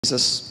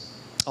Jesus.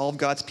 All of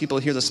God's people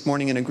here this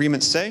morning in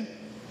agreement say,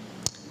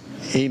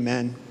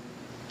 Amen.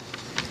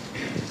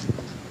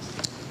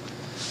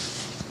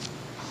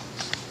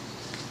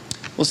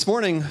 Well, this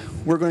morning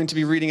we're going to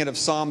be reading out of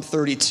Psalm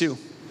 32.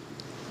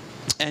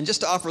 And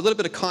just to offer a little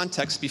bit of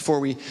context before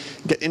we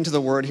get into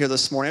the word here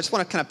this morning, I just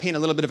want to kind of paint a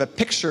little bit of a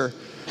picture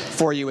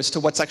for you as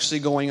to what's actually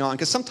going on.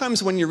 Because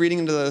sometimes when you're reading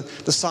into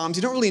the Psalms,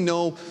 you don't really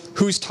know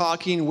who's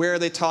talking, where are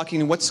they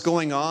talking, and what's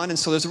going on. And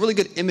so there's a really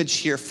good image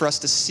here for us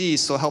to see,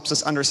 so it helps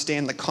us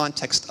understand the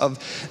context of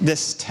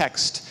this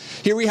text.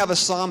 Here we have a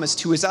psalmist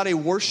who is at a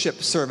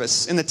worship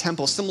service in the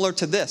temple, similar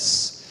to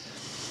this.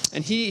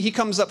 And he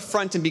comes up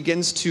front and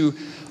begins to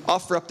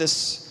offer up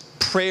this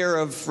prayer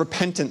of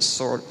repentance,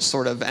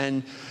 sort of.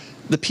 And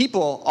the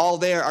people all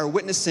there are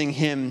witnessing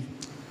him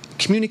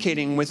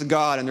communicating with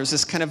God, and there's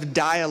this kind of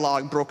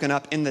dialogue broken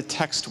up in the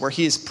text where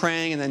he is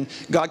praying, and then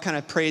God kind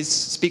of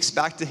speaks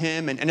back to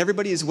him, and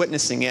everybody is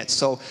witnessing it.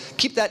 So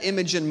keep that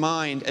image in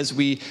mind as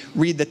we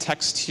read the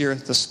text here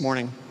this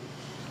morning.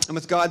 And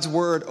with God's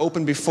word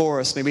open before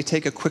us, may we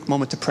take a quick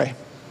moment to pray.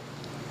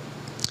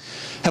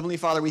 Heavenly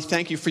Father, we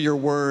thank you for your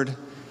word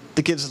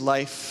that gives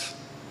life.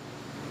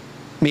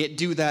 May it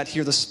do that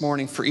here this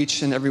morning for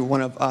each and every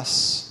one of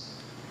us.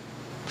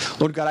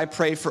 Lord God, I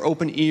pray for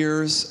open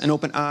ears and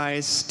open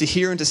eyes to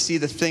hear and to see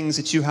the things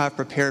that you have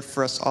prepared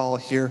for us all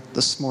here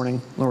this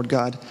morning, Lord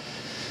God.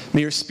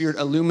 May your Spirit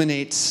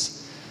illuminate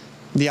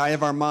the eye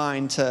of our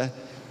mind to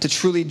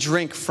truly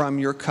drink from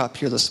your cup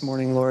here this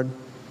morning, Lord.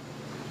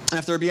 And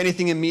if there be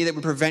anything in me that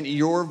would prevent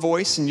your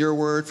voice and your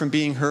word from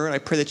being heard, I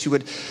pray that you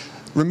would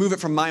remove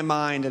it from my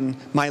mind and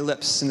my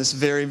lips in this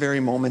very, very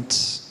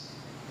moment.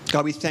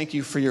 God, we thank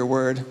you for your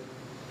word.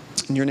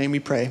 In your name we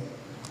pray.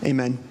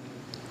 Amen.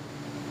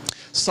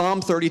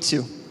 Psalm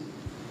 32.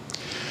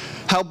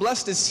 How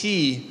blessed is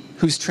he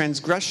whose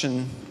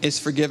transgression is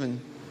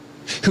forgiven,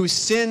 whose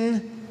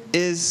sin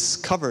is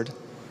covered.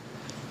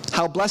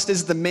 How blessed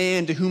is the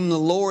man to whom the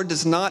Lord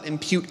does not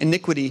impute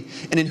iniquity,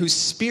 and in whose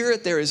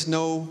spirit there is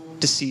no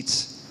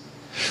deceit.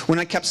 When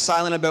I kept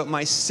silent about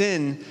my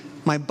sin,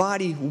 my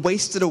body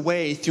wasted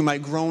away through my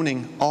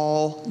groaning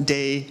all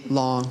day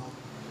long.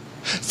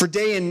 For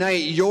day and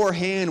night your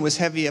hand was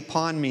heavy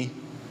upon me.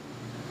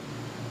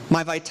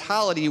 My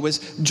vitality was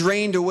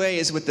drained away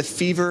as with the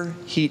fever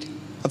heat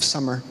of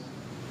summer.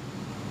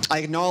 I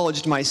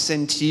acknowledged my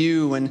sin to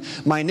you, and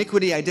my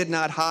iniquity I did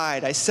not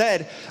hide. I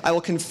said, I will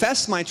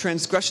confess my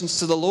transgressions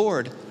to the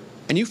Lord,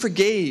 and you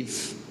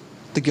forgave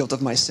the guilt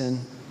of my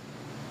sin.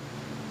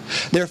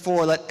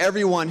 Therefore, let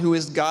everyone who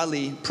is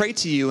godly pray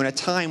to you in a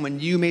time when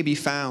you may be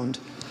found.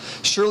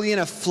 Surely in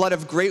a flood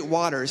of great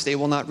waters they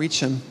will not reach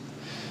him.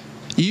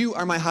 You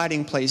are my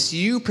hiding place.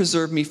 You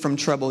preserve me from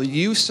trouble.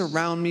 You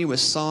surround me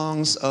with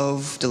songs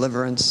of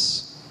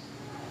deliverance.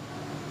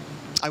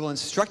 I will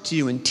instruct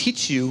you and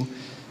teach you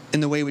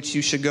in the way which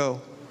you should go.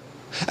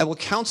 I will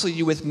counsel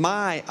you with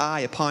my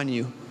eye upon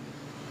you.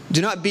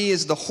 Do not be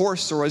as the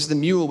horse or as the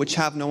mule which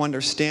have no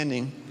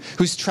understanding,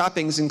 whose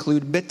trappings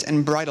include bit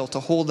and bridle to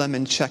hold them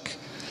in check.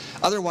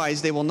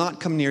 Otherwise they will not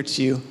come near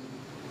to you.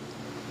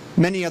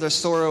 Many are the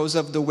sorrows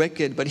of the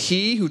wicked, but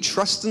he who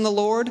trusts in the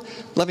Lord,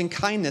 loving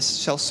kindness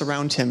shall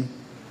surround him.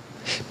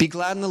 Be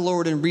glad in the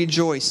Lord and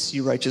rejoice,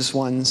 you righteous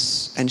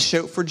ones, and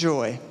shout for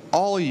joy,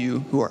 all you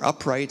who are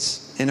upright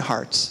in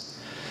heart.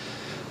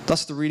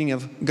 Thus the reading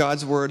of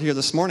God's word here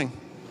this morning.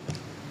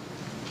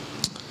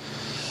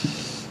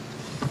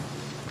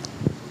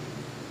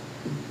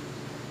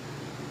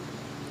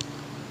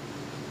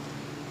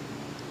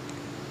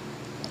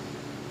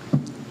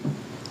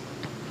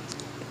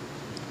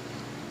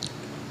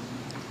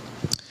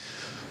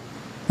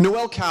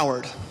 Noel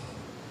Coward,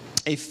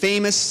 a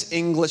famous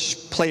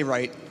English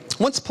playwright,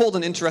 once pulled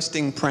an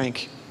interesting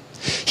prank.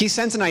 He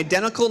sent an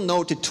identical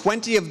note to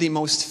 20 of the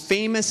most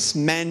famous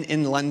men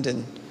in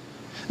London.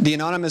 The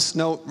anonymous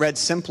note read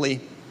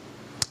simply,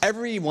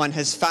 "Everyone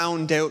has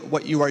found out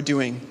what you are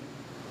doing.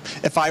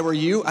 If I were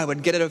you, I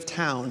would get out of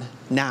town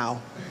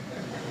now."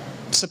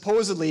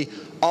 Supposedly,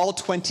 all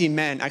 20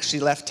 men actually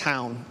left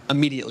town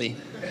immediately.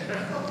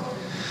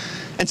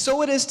 And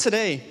so it is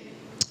today.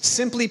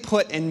 Simply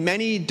put, in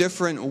many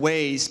different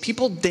ways,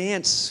 people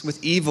dance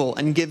with evil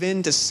and give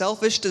in to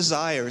selfish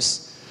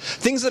desires.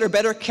 Things that are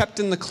better kept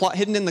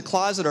hidden in the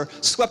closet or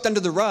swept under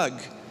the rug,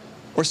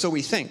 or so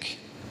we think.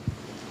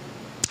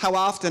 How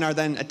often are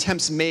then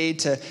attempts made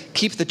to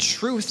keep the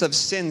truth of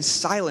sin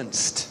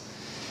silenced,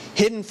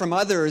 hidden from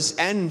others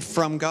and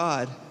from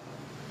God?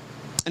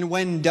 And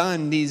when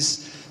done,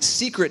 these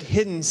secret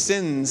hidden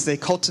sins, they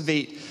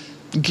cultivate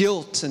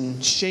guilt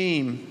and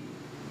shame,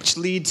 which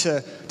lead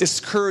to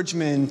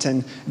discouragement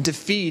and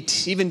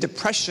defeat, even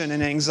depression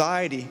and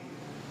anxiety,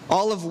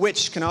 all of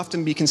which can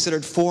often be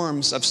considered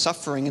forms of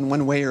suffering in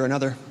one way or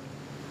another.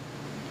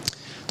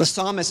 The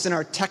psalmist in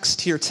our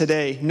text here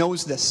today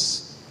knows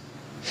this.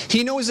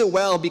 He knows it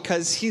well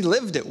because he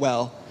lived it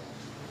well.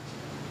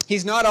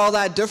 He's not all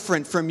that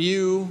different from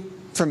you,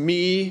 from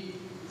me,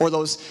 or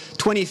those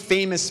 20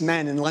 famous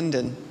men in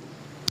London.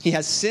 He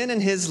has sin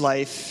in his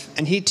life,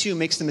 and he too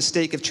makes the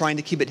mistake of trying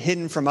to keep it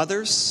hidden from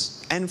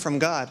others and from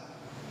God.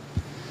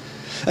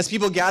 As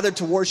people gathered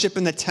to worship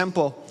in the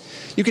temple,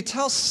 you could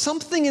tell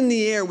something in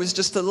the air was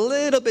just a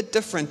little bit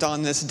different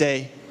on this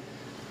day.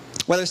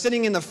 Whether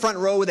sitting in the front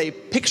row with a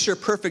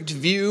picture-perfect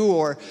view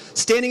or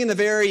standing in the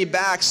very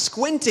back,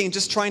 squinting,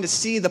 just trying to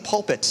see the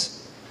pulpit,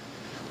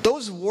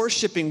 those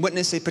worshiping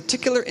witnessed a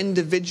particular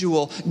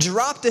individual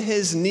drop to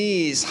his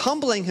knees,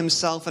 humbling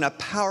himself in a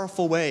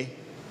powerful way.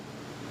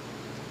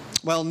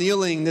 While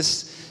kneeling,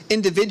 this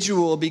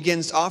individual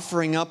begins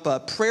offering up a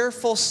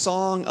prayerful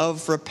song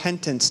of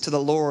repentance to the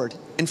Lord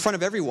in front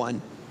of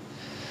everyone.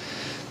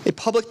 A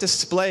public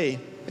display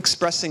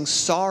expressing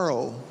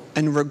sorrow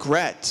and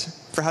regret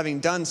for having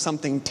done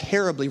something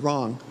terribly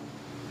wrong.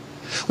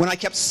 When I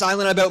kept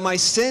silent about my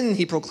sin,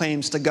 he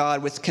proclaims to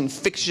God with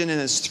conviction in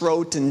his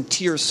throat and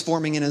tears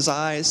forming in his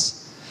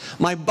eyes,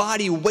 my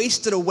body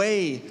wasted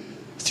away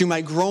through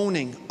my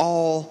groaning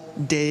all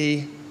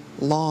day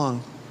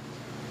long.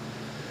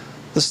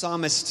 The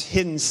psalmist's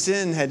hidden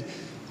sin had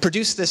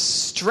produced this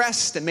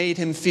stress that made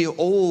him feel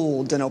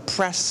old and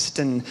oppressed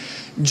and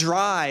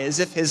dry, as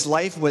if his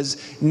life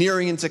was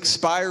nearing its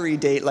expiry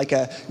date, like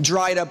a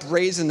dried up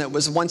raisin that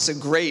was once a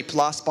grape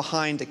lost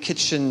behind a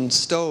kitchen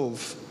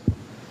stove.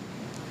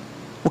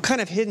 What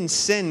kind of hidden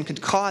sin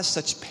could cause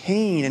such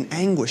pain and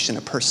anguish in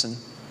a person?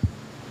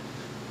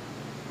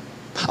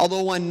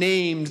 Although one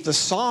named the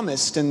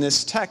psalmist in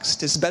this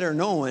text is better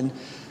known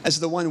as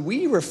the one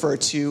we refer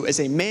to as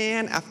a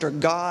man after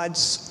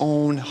God's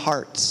own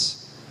heart.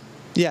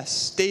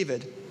 Yes,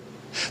 David,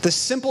 the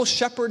simple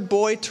shepherd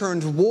boy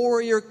turned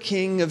warrior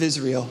king of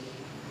Israel.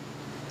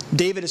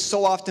 David is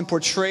so often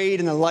portrayed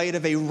in the light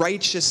of a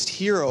righteous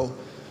hero,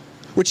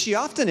 which he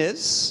often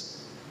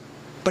is,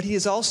 but he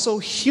is also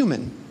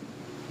human,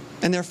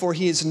 and therefore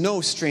he is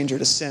no stranger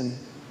to sin.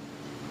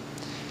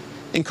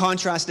 In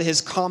contrast to his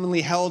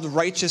commonly held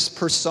righteous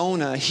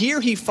persona, here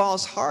he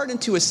falls hard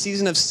into a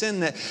season of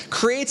sin that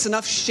creates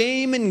enough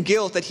shame and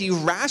guilt that he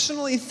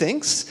rationally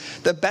thinks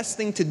the best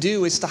thing to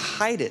do is to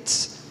hide it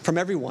from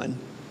everyone,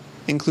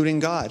 including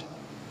God.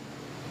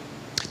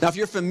 Now, if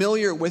you're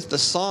familiar with the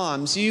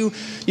Psalms, you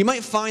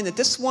might find that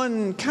this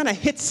one kind of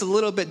hits a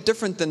little bit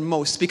different than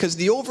most, because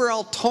the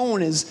overall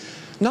tone is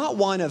not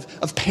one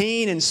of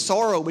pain and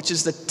sorrow, which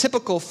is the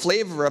typical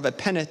flavor of a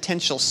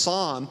penitential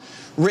psalm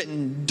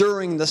written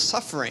during the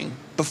suffering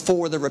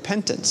before the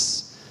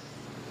repentance.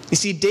 You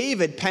see,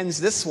 David pens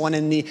this one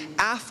in the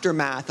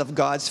aftermath of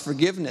God's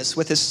forgiveness,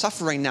 with his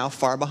suffering now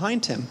far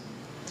behind him.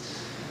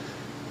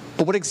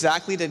 But what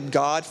exactly did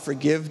God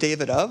forgive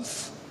David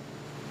of?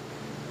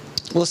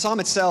 Well, the psalm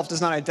itself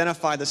does not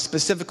identify the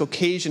specific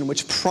occasion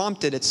which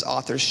prompted its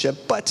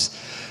authorship, but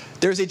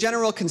there's a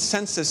general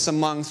consensus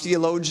among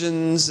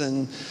theologians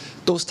and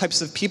those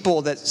types of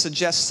people that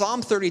suggest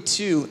Psalm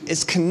 32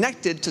 is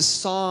connected to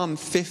Psalm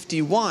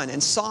 51.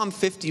 And Psalm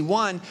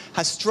 51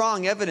 has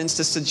strong evidence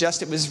to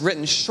suggest it was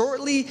written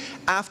shortly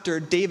after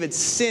David's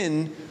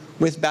sin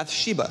with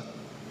Bathsheba,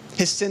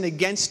 his sin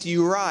against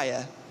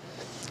Uriah,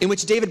 in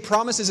which David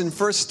promises in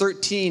verse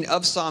 13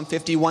 of Psalm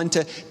 51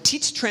 to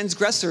teach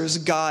transgressors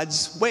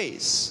God's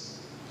ways.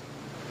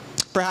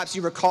 Perhaps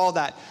you recall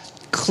that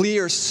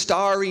clear,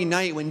 starry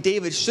night when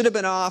David should have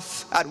been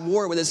off at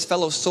war with his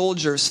fellow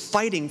soldiers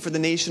fighting for the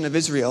nation of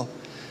Israel.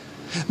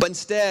 But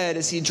instead,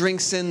 as he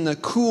drinks in the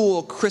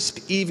cool, crisp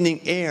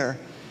evening air,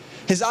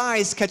 his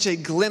eyes catch a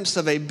glimpse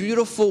of a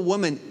beautiful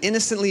woman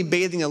innocently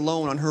bathing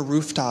alone on her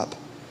rooftop.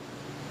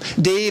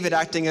 David,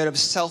 acting out of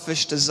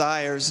selfish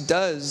desires,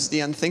 does the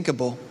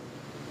unthinkable.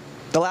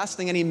 The last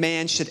thing any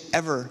man should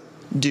ever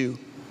do,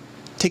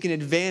 taking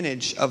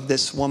advantage of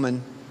this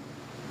woman.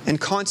 And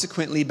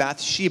consequently,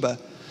 Bathsheba,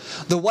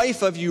 the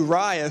wife of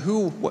Uriah,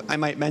 who, I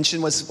might mention,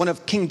 was one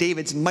of King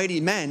David's mighty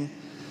men,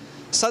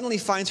 suddenly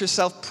finds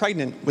herself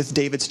pregnant with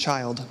David's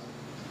child.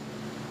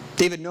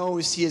 David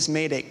knows he has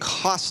made a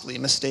costly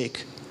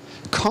mistake,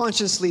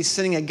 consciously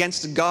sinning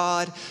against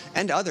God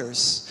and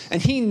others.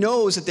 And he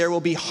knows that there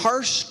will be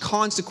harsh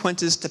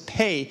consequences to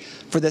pay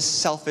for this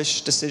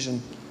selfish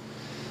decision.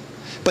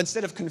 But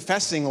instead of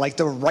confessing like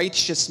the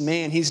righteous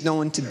man he's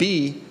known to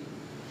be,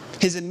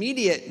 his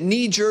immediate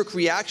knee-jerk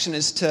reaction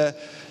is to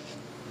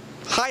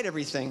hide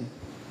everything,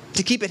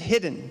 to keep it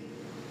hidden.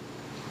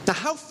 Now,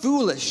 how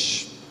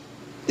foolish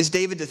is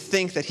David to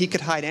think that he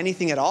could hide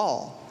anything at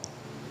all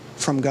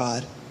from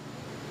God?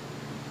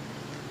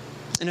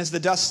 And as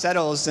the dust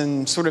settles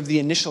in sort of the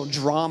initial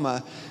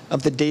drama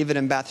of the David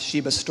and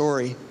Bathsheba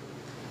story,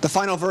 the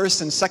final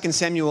verse in 2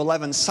 Samuel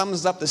 11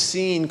 sums up the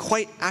scene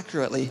quite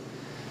accurately.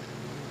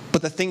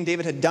 But the thing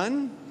David had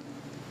done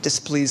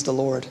displeased the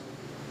Lord.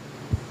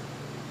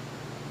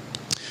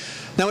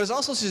 Now, it is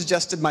also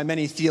suggested by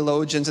many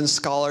theologians and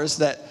scholars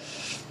that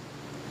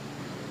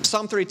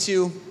Psalm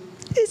 32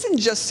 isn't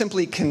just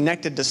simply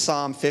connected to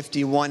Psalm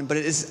 51, but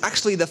it is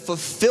actually the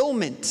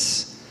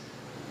fulfillment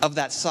of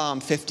that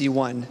Psalm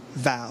 51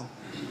 vow.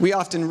 We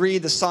often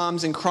read the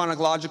Psalms in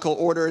chronological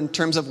order in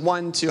terms of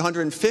 1 to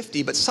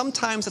 150, but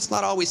sometimes that's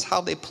not always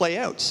how they play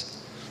out.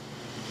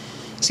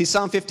 See,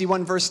 Psalm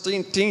 51 verse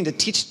 13, to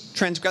teach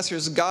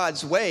transgressors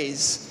God's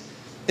ways,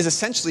 is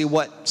essentially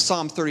what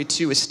Psalm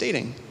 32 is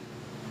stating.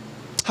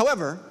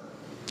 However,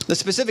 the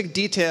specific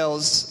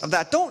details of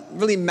that don't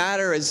really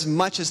matter as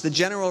much as the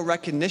general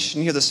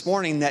recognition here this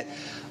morning that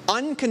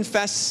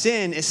unconfessed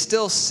sin is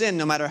still sin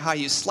no matter how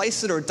you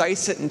slice it or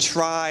dice it and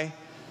try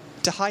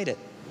to hide it.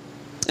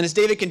 And as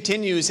David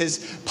continues his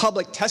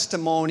public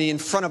testimony in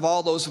front of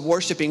all those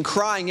worshiping,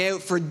 crying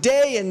out, "For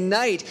day and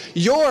night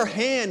your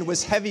hand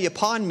was heavy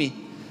upon me.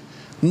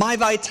 My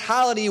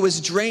vitality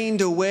was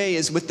drained away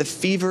as with the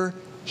fever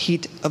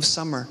heat of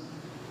summer."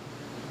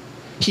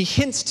 He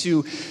hints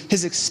to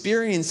his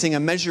experiencing a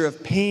measure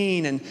of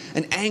pain and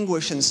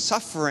anguish and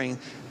suffering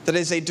that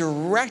is a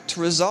direct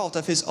result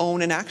of his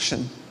own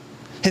inaction,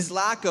 his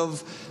lack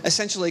of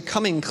essentially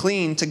coming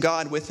clean to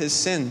God with his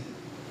sin.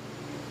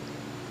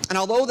 And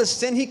although the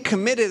sin he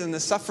committed and the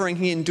suffering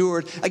he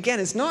endured, again,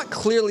 is not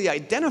clearly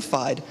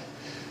identified,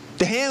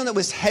 the hand that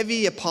was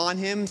heavy upon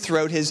him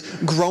throughout his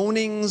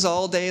groanings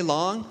all day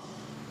long,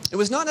 it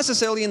was not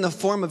necessarily in the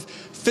form of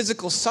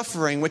physical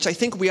suffering, which I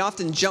think we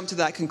often jump to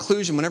that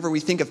conclusion whenever we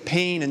think of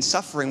pain and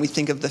suffering, we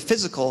think of the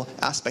physical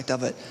aspect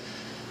of it.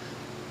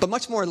 But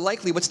much more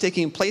likely what's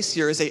taking place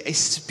here is a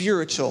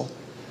spiritual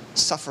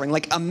suffering,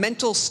 like a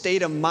mental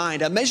state of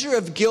mind, a measure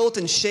of guilt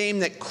and shame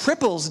that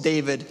cripples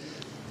David.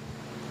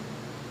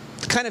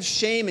 The kind of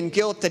shame and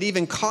guilt that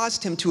even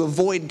caused him to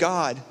avoid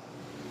God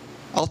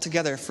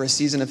altogether for a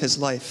season of his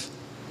life.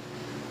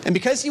 And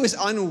because he was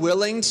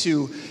unwilling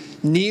to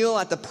kneel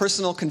at the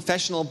personal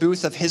confessional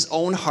booth of his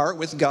own heart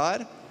with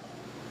God,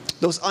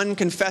 those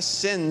unconfessed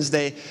sins,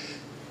 they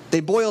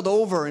boiled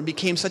over and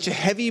became such a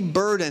heavy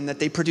burden that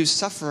they produced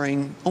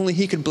suffering only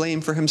he could blame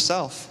for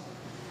himself.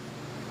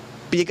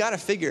 But you got to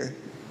figure,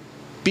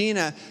 being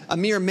a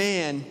mere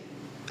man,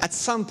 at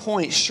some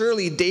point,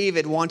 surely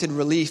David wanted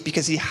relief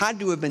because he had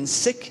to have been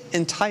sick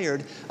and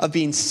tired of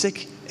being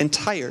sick and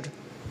tired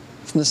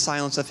from the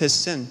silence of his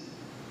sin.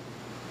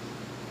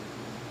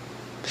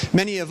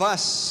 Many of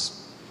us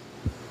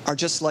are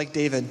just like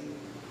David.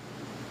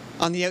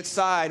 On the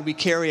outside, we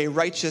carry a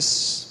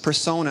righteous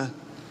persona,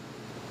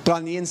 but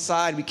on the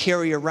inside, we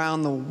carry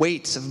around the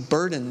weights of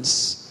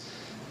burdens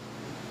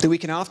that we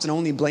can often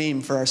only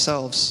blame for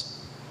ourselves.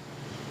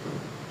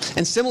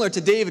 And similar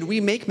to David,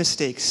 we make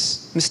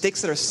mistakes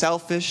that are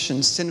selfish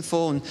and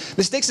sinful, and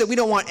mistakes that we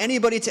don't want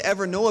anybody to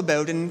ever know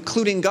about,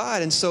 including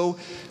God, and so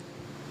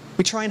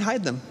we try and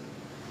hide them.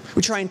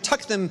 We try and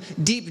tuck them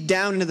deep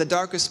down into the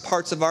darkest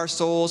parts of our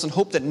souls and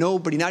hope that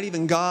nobody, not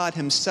even God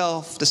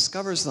himself,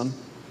 discovers them.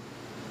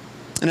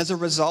 And as a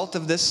result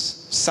of this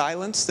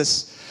silence,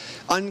 this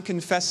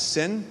unconfessed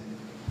sin,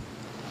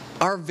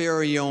 our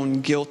very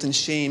own guilt and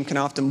shame can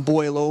often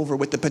boil over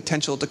with the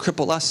potential to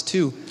cripple us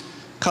too,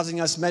 causing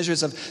us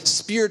measures of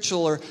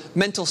spiritual or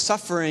mental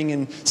suffering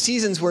and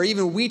seasons where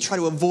even we try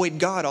to avoid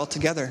God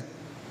altogether.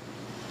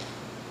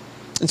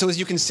 And so as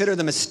you consider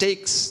the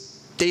mistakes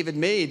David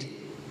made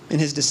in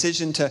his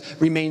decision to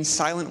remain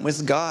silent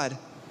with God,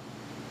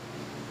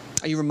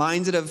 are you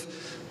reminded of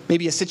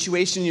maybe a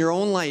situation in your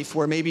own life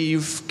where maybe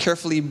you've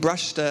carefully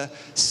brushed a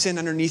sin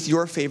underneath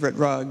your favorite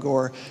rug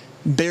or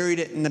buried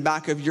it in the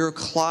back of your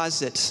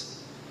closet,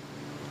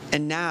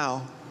 and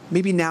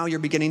maybe now you're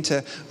beginning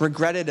to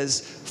regret it as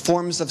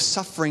forms of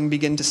suffering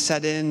begin to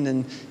set in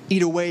and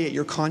eat away at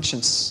your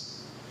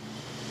conscience?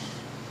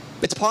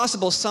 It's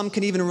possible some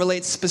can even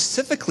relate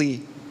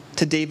specifically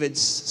to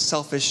David's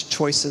selfish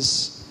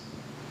choices.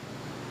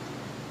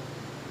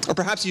 Or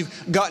perhaps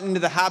you've gotten into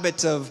the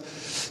habit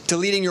of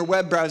deleting your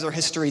web browser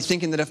history,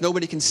 thinking that if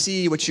nobody can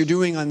see what you're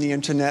doing on the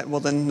internet,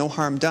 well then no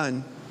harm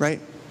done, right?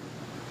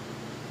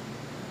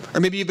 Or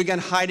maybe you began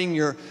hiding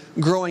your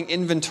growing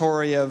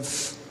inventory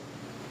of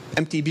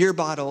empty beer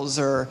bottles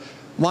or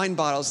wine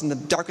bottles in the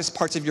darkest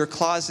parts of your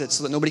closet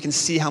so that nobody can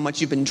see how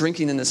much you've been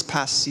drinking in this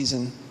past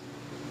season.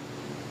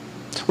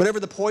 Whatever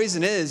the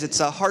poison is, it's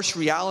a harsh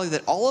reality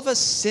that all of us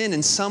sin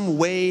in some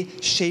way,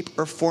 shape,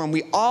 or form.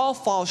 We all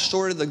fall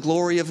short of the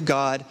glory of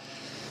God,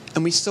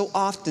 and we so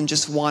often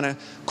just want to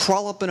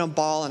crawl up in a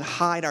ball and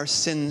hide our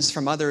sins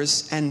from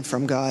others and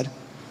from God.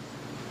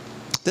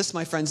 This,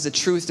 my friends, is the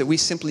truth that we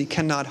simply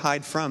cannot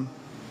hide from.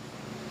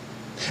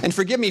 And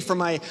forgive me for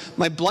my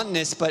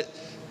bluntness, but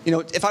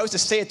if I was to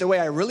say it the way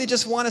I really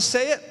just want to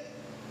say it,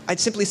 I'd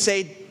simply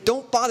say,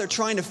 don't bother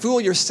trying to fool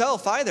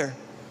yourself either.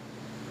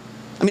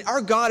 I mean,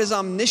 our God is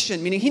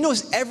omniscient, meaning he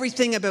knows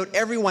everything about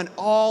everyone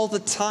all the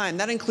time.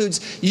 That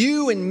includes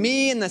you and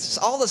me and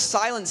all the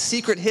silent,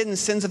 secret, hidden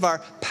sins of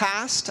our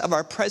past, of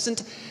our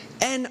present,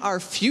 and our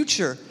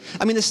future.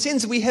 I mean, the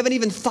sins we haven't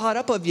even thought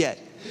up of yet.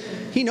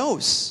 He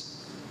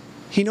knows.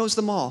 He knows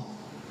them all.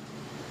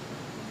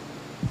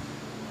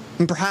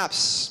 And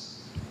perhaps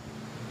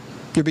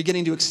you're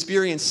beginning to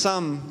experience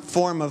some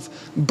form of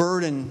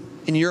burden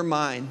in your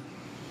mind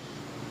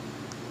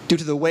due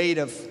to the weight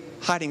of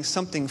hiding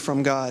something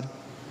from God.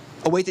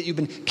 A weight that you've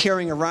been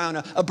carrying around,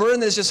 a burden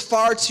that is just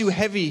far too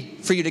heavy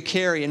for you to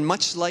carry. And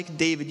much like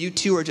David, you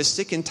too are just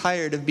sick and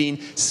tired of being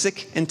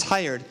sick and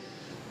tired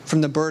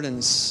from the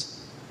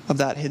burdens of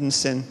that hidden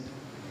sin.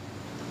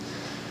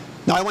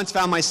 Now, I once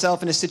found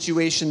myself in a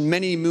situation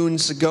many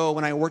moons ago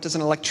when I worked as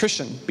an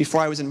electrician before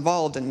I was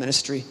involved in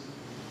ministry.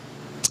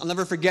 I'll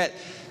never forget,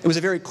 it was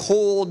a very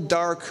cold,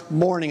 dark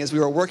morning as we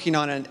were working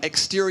on an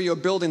exterior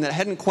building that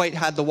hadn't quite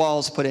had the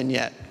walls put in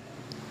yet.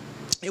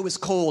 It was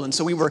cold, and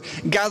so we were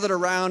gathered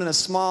around in a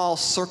small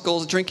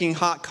circle, drinking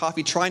hot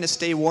coffee, trying to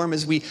stay warm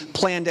as we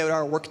planned out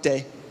our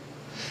workday.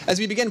 As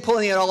we began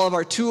pulling out all of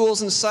our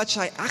tools and such,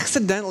 I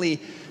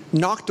accidentally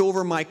knocked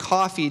over my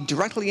coffee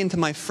directly into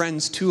my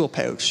friend's tool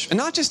pouch. And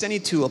not just any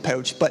tool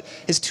pouch, but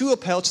his tool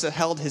pouch that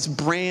held his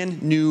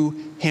brand new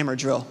hammer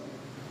drill.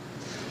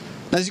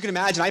 Now, as you can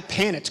imagine, I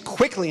panicked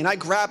quickly, and I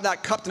grabbed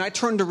that cup, and I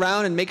turned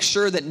around and make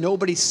sure that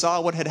nobody saw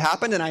what had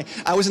happened, and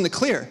I was in the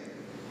clear.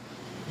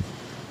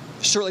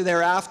 Shortly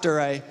thereafter,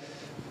 I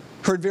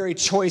heard very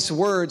choice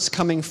words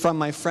coming from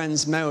my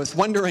friend's mouth,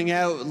 wondering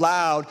out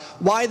loud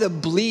why the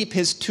bleep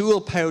his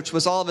tool pouch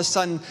was all of a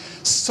sudden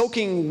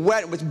soaking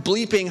wet with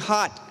bleeping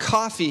hot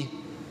coffee.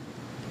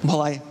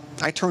 Well,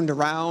 I turned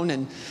around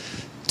and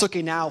took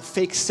a now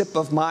fake sip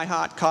of my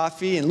hot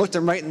coffee and looked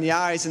him right in the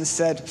eyes and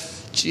said,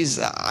 "Geez,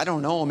 I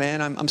don't know,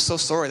 man. I'm so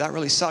sorry. That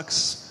really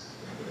sucks."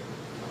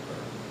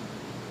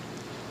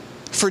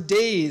 For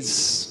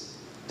days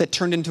that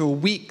turned into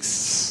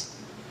weeks,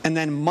 and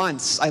then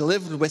months, I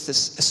lived with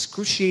this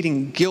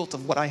excruciating guilt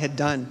of what I had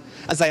done,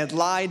 as I had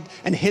lied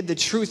and hid the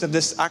truth of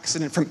this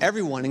accident from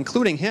everyone,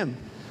 including him.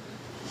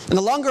 And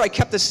the longer I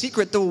kept the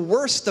secret, the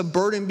worse the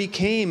burden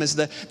became, as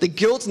the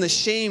guilt and the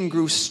shame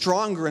grew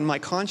stronger in my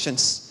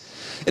conscience.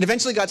 It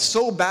eventually got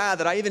so bad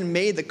that I even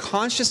made the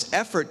conscious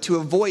effort to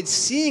avoid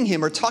seeing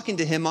him or talking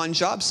to him on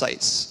job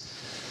sites.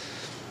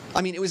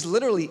 I mean, it was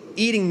literally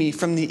eating me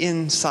from the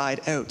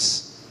inside out.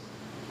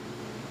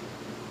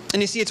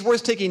 And you see, it's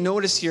worth taking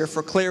notice here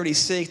for clarity's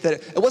sake that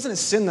it wasn't a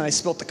sin that I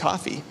spilt the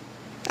coffee.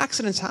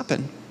 Accidents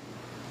happen.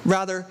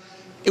 Rather,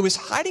 it was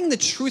hiding the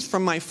truth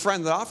from my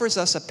friend that offers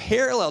us a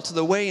parallel to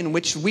the way in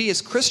which we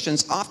as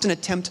Christians often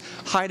attempt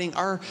hiding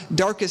our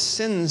darkest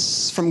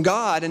sins from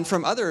God and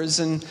from others,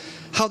 and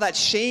how that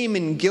shame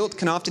and guilt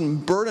can often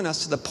burden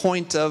us to the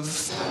point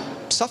of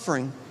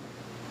suffering.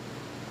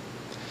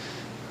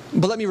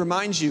 But let me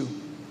remind you,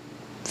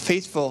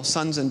 faithful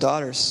sons and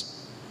daughters,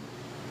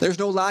 there's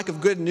no lack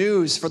of good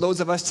news for those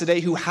of us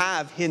today who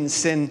have hidden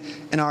sin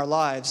in our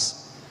lives.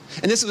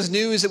 And this was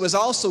news that was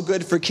also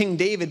good for King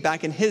David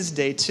back in his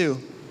day too.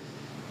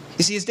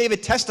 You see, as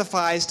David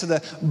testifies to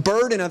the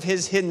burden of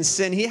his hidden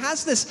sin, he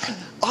has this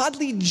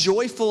oddly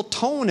joyful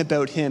tone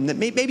about him that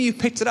maybe you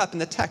picked it up in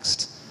the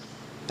text.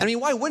 I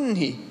mean, why wouldn't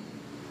he?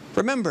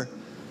 Remember,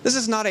 this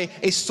is not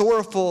a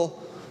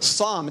sorrowful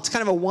psalm. It's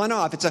kind of a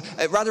one-off. It's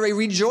rather a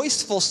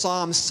rejoiceful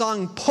psalm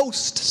sung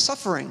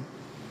post-suffering.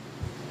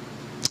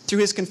 Through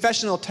his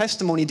confessional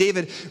testimony,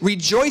 David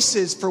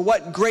rejoices for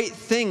what great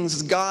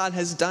things God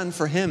has done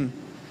for him.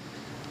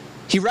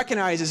 He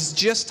recognizes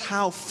just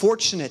how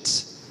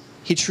fortunate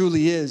he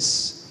truly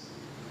is.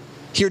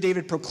 Here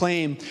David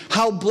proclaimed,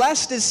 "How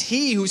blessed is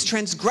he whose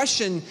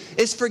transgression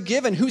is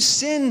forgiven, whose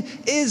sin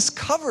is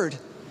covered."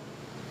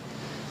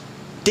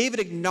 David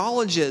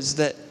acknowledges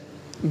that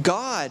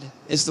God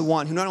is the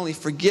one who not only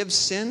forgives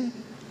sin,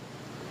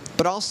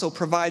 but also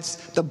provides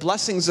the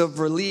blessings of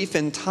relief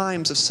in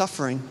times of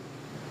suffering.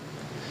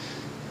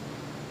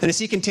 And as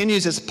he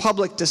continues his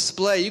public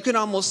display, you can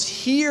almost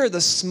hear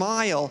the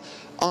smile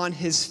on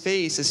his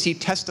face as he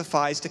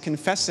testifies to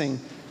confessing,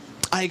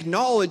 "I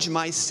acknowledge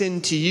my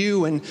sin to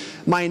you, and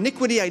my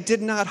iniquity I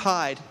did not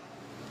hide.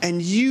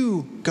 And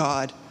you,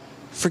 God,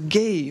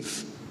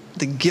 forgave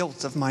the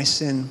guilt of my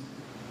sin."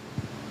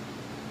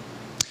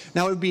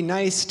 Now, it would be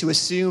nice to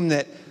assume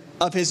that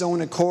of his own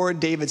accord,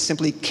 David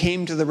simply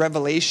came to the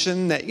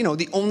revelation that,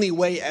 the only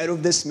way out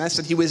of this mess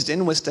that he was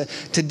in was to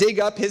dig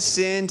up his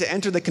sin, to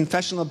enter the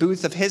confessional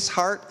booth of his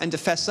heart and to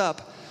fess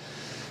up.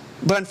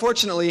 But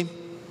unfortunately,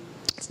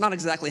 it's not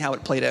exactly how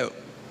it played out.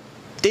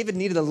 David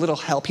needed a little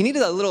help. He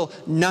needed a little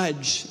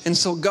nudge. And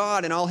so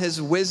God, in all his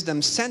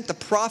wisdom, sent the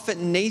prophet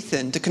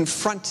Nathan to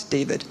confront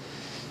David,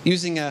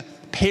 using a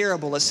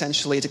parable,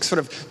 essentially, to sort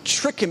of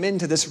trick him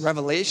into this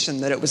revelation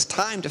that it was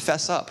time to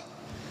fess up.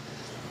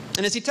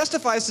 And as he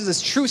testifies to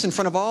this truth in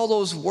front of all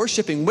those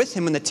worshiping with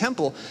him in the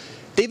temple,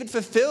 David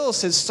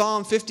fulfills his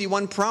Psalm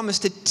 51 promise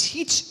to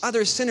teach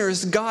other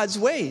sinners God's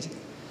way,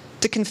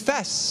 to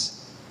confess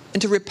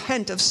and to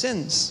repent of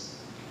sins.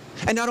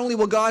 And not only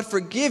will God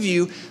forgive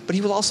you, but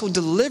he will also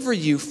deliver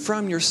you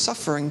from your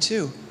suffering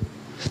too.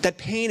 That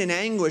pain and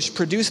anguish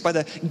produced by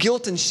the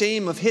guilt and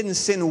shame of hidden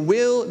sin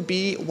will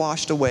be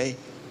washed away.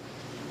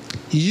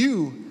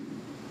 "You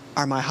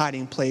are my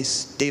hiding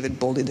place," David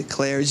boldly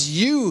declares.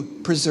 "You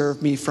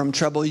preserve me from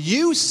trouble.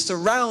 You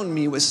surround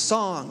me with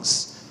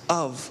songs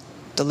of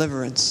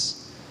deliverance."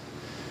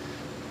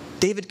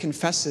 David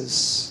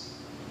confesses.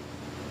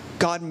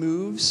 God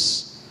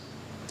moves,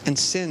 and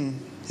sin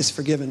is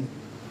forgiven.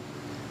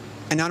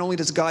 And not only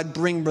does God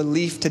bring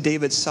relief to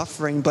David's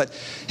suffering, but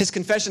his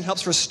confession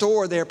helps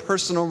restore their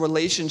personal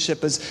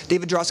relationship as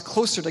David draws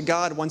closer to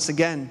God once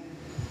again.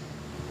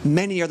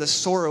 "Many are the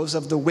sorrows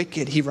of the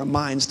wicked," he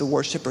reminds the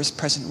worshipers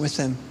present with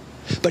him.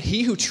 "But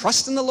he who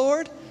trusts in the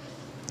Lord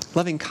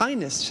loving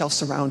kindness shall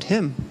surround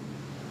him.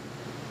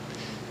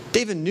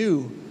 David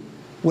knew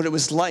what it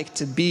was like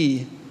to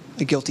be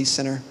a guilty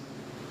sinner.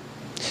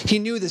 He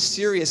knew the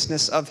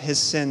seriousness of his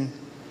sin,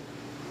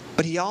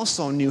 but he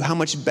also knew how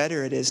much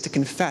better it is to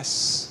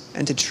confess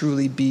and to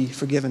truly be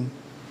forgiven.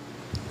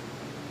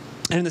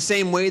 And in the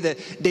same way that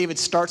David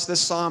starts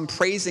this psalm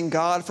praising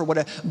God for what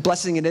a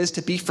blessing it is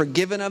to be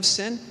forgiven of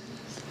sin,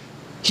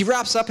 he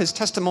wraps up his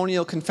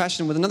testimonial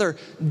confession with another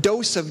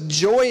dose of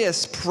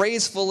joyous,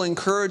 praiseful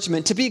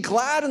encouragement to be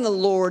glad in the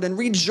Lord and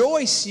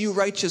rejoice, you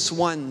righteous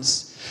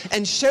ones,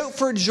 and shout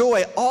for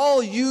joy,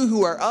 all you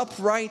who are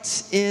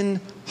upright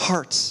in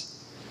heart.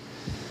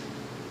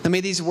 And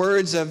may these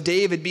words of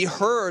David be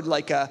heard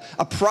like a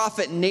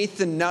prophet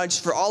Nathan nudge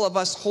for all of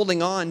us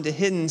holding on to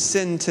hidden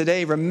sin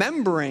today,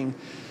 remembering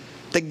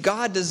that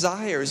God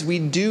desires we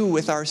do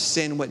with our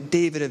sin what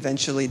David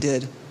eventually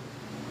did.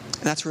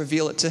 And that's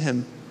reveal it to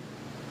him.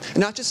 And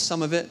not just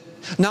some of it,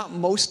 not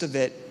most of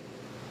it,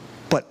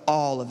 but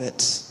all of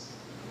it.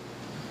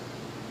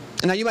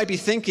 And now you might be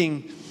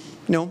thinking,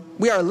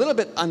 we are a little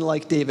bit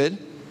unlike David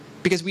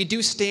because we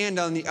do stand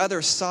on the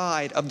other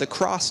side of the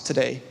cross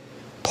today,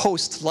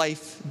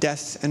 post-life,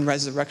 death, and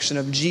resurrection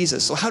of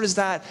Jesus. So how does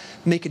that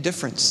make a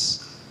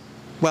difference?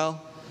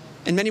 Well,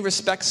 in many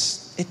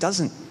respects, it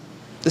doesn't.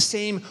 The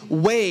same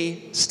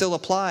way still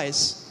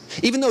applies.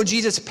 Even though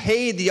Jesus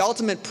paid the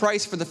ultimate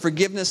price for the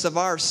forgiveness of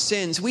our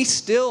sins, we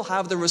still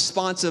have the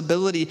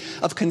responsibility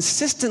of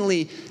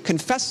consistently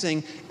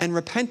confessing and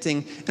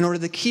repenting in order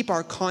to keep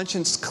our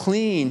conscience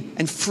clean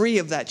and free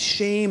of that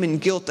shame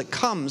and guilt that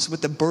comes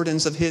with the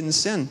burdens of hidden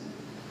sin.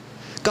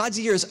 God's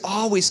ear is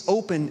always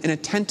open and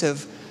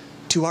attentive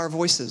to our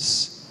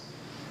voices.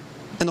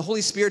 And the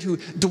Holy Spirit who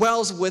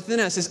dwells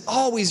within us is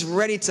always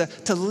ready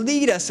to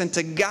lead us and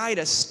to guide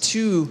us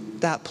to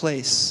that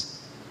place.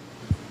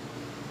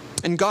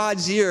 And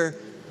God's ear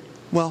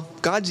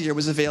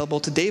was available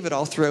to David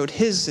all throughout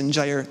his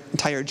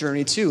entire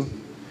journey too,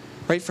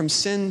 right? From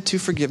sin to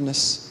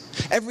forgiveness.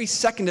 Every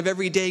second of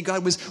every day,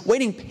 God was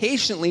waiting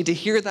patiently to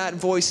hear that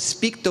voice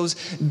speak those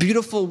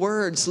beautiful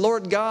words,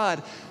 Lord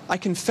God, I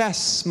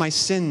confess my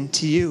sin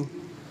to you.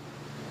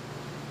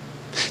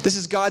 This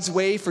is God's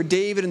way for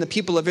David and the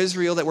people of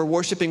Israel that were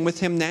worshiping with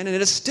him then, and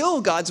it is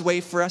still God's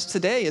way for us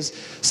today, is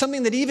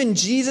something that even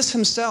Jesus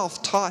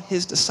himself taught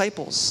his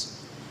disciples.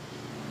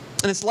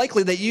 And it's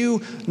likely that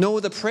you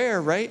know the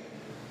prayer, right?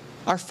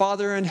 Our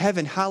Father in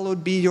heaven,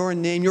 hallowed be your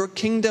name. Your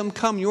kingdom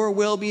come, your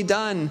will be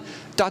done. ...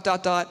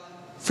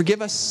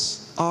 Forgive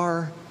us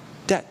our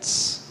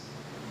debts.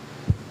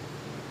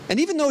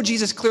 And even though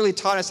Jesus clearly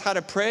taught us how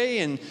to pray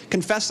and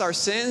confess our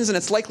sins, and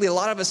it's likely a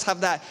lot of us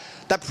have that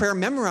prayer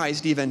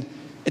memorized even,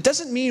 it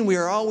doesn't mean we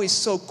are always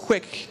so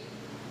quick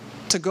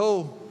to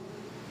go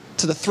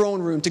to the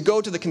throne room, to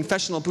go to the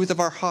confessional booth of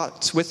our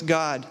hearts with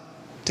God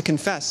to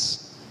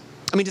confess.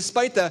 I mean,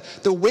 despite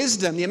the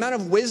wisdom, the amount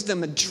of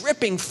wisdom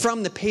dripping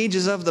from the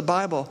pages of the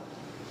Bible.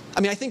 I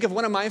mean, I think of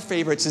one of my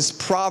favorites is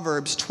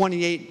Proverbs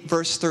 28,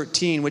 verse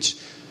 13, which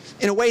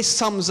in a way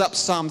sums up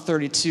Psalm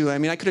 32. I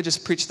mean, I could have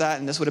just preached that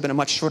and this would have been a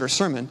much shorter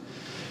sermon.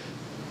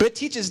 But it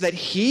teaches that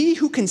he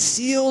who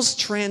conceals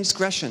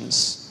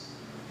transgressions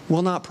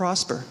will not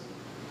prosper.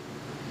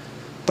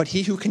 But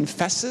he who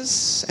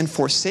confesses and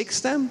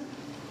forsakes them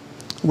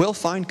will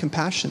find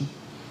compassion.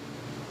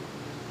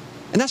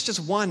 And that's just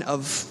one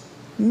of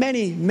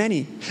many,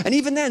 many. And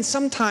even then,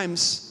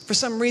 sometimes, for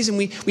some reason,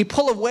 we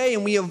pull away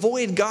and we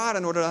avoid God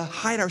in order to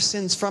hide our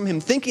sins from him,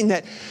 thinking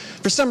that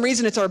for some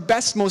reason it's our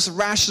best, most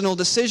rational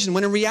decision,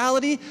 when in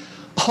reality,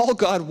 all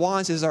God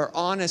wants is our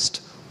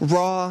honest,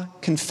 raw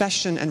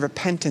confession and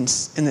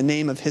repentance in the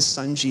name of his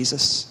Son,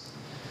 Jesus.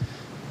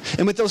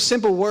 And with those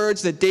simple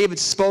words that David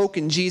spoke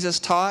and Jesus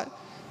taught,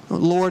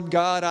 Lord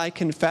God, I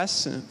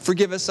confess, and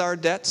forgive us our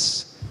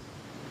debts,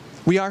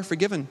 we are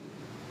forgiven.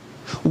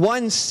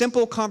 One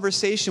simple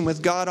conversation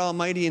with God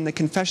Almighty in the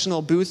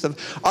confessional booth of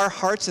our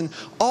hearts, and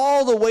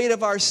all the weight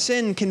of our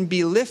sin can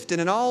be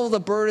lifted and all the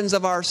burdens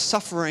of our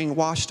suffering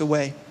washed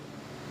away.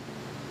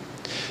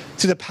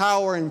 Through the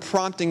power and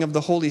prompting of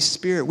the Holy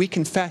Spirit, we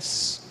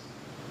confess.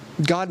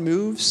 God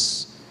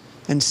moves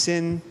and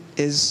sin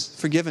is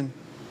forgiven.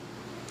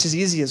 It's as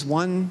easy as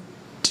 1,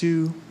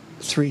 2,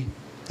 3.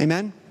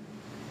 Amen?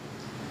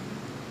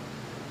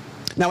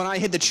 Now, when I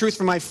hid the truth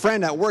from my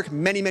friend at work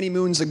many, many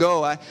moons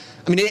ago, I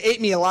mean, it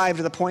ate me alive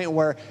to the point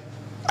where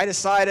I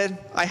decided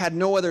I had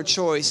no other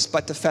choice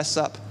but to fess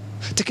up,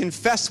 to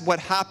confess what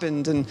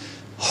happened and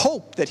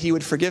hope that he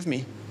would forgive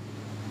me.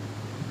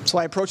 So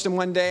I approached him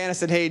one day and I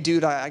said, hey,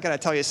 dude, I got to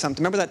tell you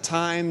something. Remember that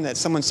time that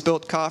someone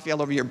spilled coffee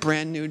all over your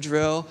brand new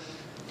drill?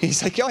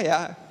 He's like, oh,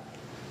 yeah,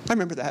 I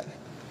remember that.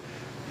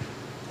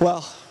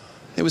 Well,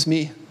 it was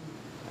me,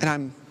 and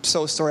I'm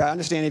so sorry. I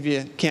understand if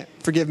you can't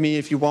forgive me,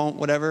 if you won't,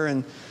 whatever.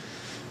 And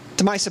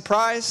to my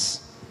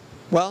surprise,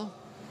 well,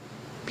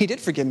 he did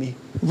forgive me.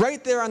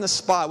 Right there on the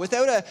spot,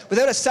 without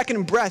a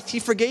second breath, he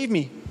forgave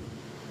me.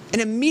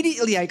 And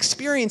immediately I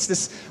experienced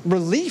this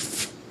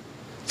relief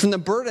from the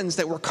burdens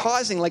that were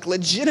causing like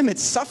legitimate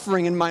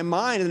suffering in my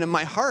mind and in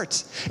my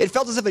heart. It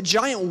felt as if a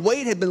giant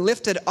weight had been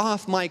lifted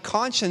off my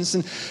conscience,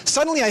 and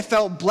suddenly I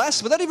felt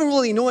blessed without even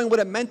really knowing what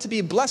it meant to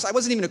be blessed. I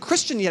wasn't even a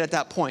Christian yet at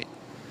that point.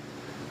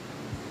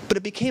 But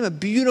it became a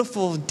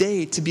beautiful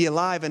day to be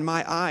alive in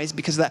my eyes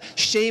because that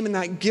shame and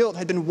that guilt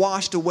had been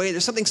washed away.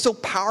 There's something so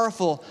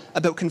powerful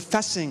about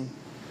confessing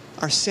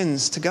our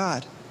sins to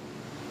God.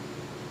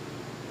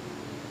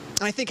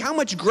 And I think how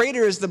much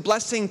greater is the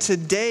blessing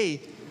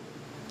today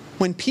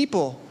when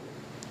people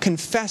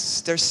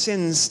confess their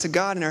sins to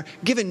God and are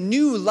given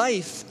new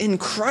life in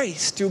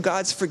Christ through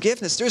God's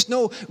forgiveness. There's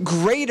no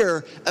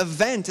greater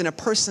event in a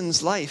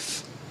person's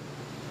life.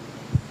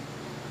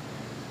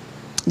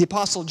 The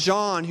Apostle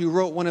John, who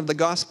wrote one of the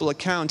gospel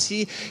accounts,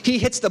 he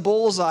hits the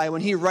bullseye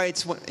when he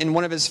writes in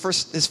one of his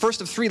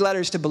first of 3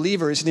 letters to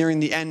believers nearing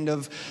the end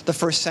of the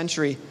first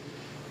century.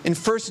 In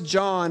 1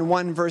 John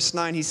 1 verse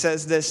 9, he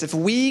says this: "If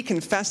we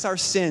confess our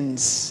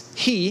sins,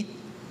 he,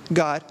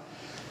 God,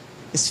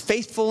 is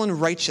faithful and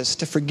righteous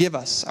to forgive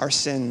us our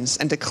sins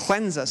and to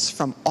cleanse us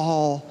from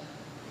all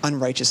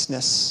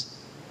unrighteousness."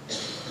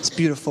 It's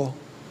beautiful.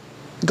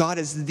 God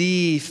is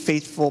the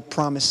faithful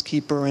promise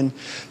keeper, and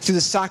through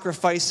the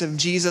sacrifice of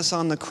Jesus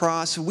on the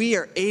cross, we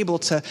are able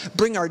to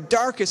bring our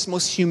darkest,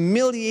 most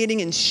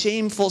humiliating and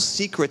shameful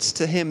secrets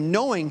to him,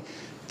 knowing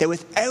that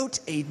without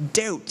a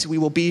doubt we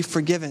will be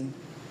forgiven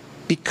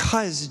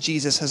because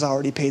Jesus has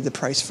already paid the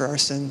price for our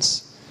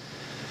sins.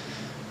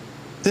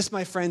 This,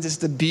 my friends, is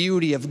the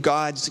beauty of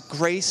God's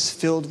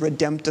grace-filled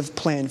redemptive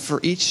plan for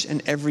each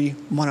and every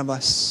one of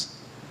us.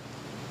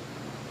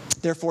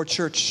 Therefore,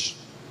 church,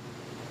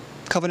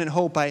 Covenant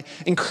Hope, I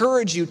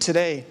encourage you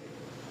today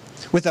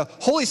with a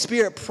Holy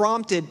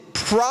Spirit-prompted,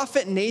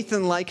 Prophet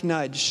Nathan-like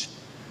nudge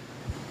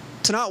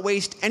to not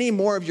waste any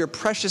more of your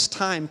precious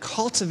time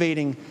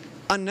cultivating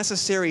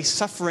unnecessary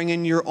suffering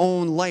in your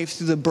own life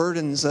through the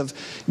burdens of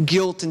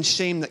guilt and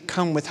shame that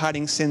come with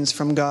hiding sins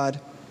from God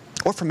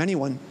or from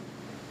anyone.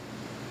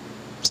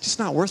 It's just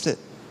not worth it.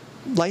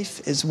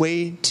 Life is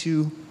way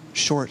too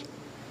short.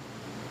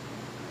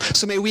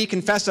 So may we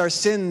confess our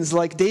sins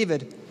like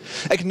David,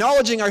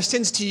 acknowledging our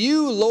sins to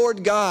you,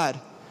 Lord God,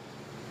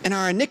 and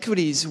our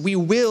iniquities we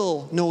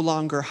will no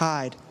longer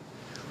hide.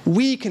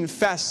 We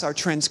confess our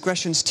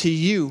transgressions to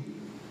you,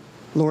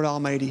 Lord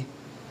Almighty.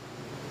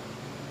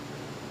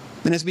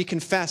 And as we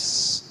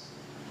confess,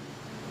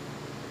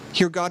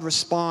 hear God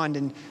respond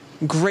in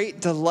great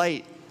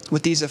delight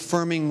with these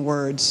affirming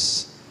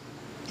words: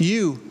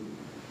 "You,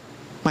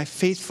 my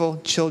faithful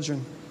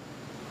children,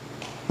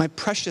 my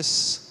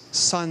precious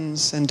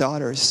sons and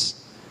daughters,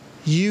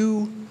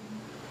 you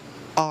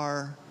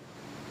are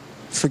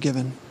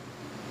forgiven."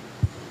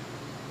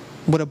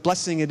 What a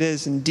blessing it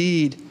is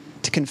indeed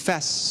to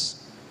confess,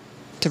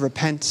 to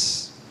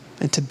repent,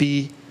 and to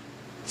be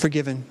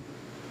forgiven.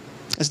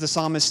 As the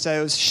psalmist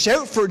says,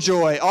 "Shout for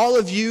joy, all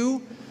of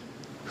you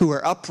who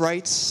are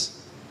upright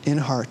in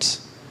heart."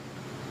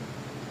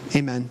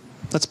 Amen.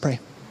 Let's pray.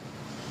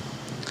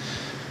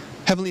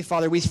 Heavenly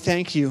Father, we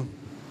thank you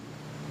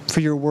for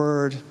your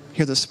word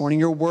here this morning,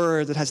 your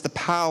word that has the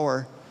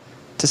power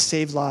to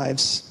save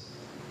lives.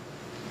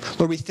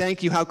 Lord, we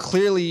thank you how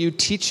clearly you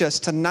teach us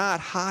to not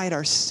hide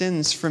our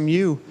sins from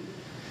you,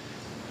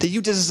 that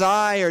you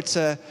desire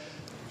to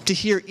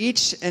hear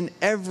each and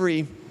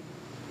every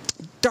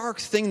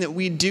dark thing that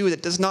we do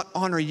that does not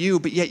honor you,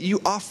 but yet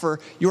you offer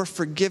your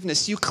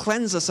forgiveness. You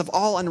cleanse us of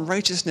all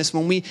unrighteousness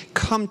when we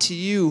come to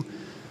you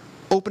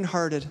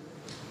open-hearted.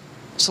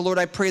 So Lord,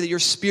 I pray that your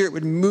Spirit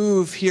would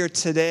move here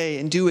today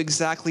and do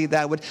exactly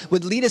that,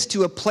 would lead us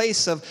to a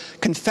place of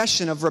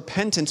confession, of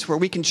repentance, where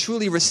we can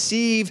truly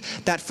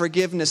receive that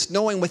forgiveness,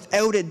 knowing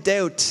without a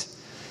doubt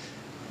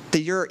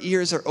that your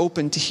ears are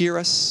open to hear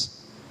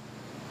us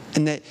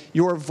and that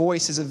your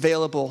voice is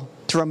available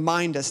to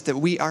remind us that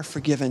we are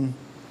forgiven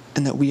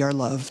and that we are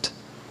loved.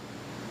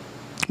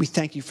 We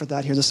thank you for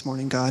that here this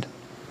morning, God.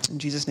 In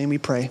Jesus' name we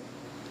pray.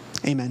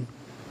 Amen.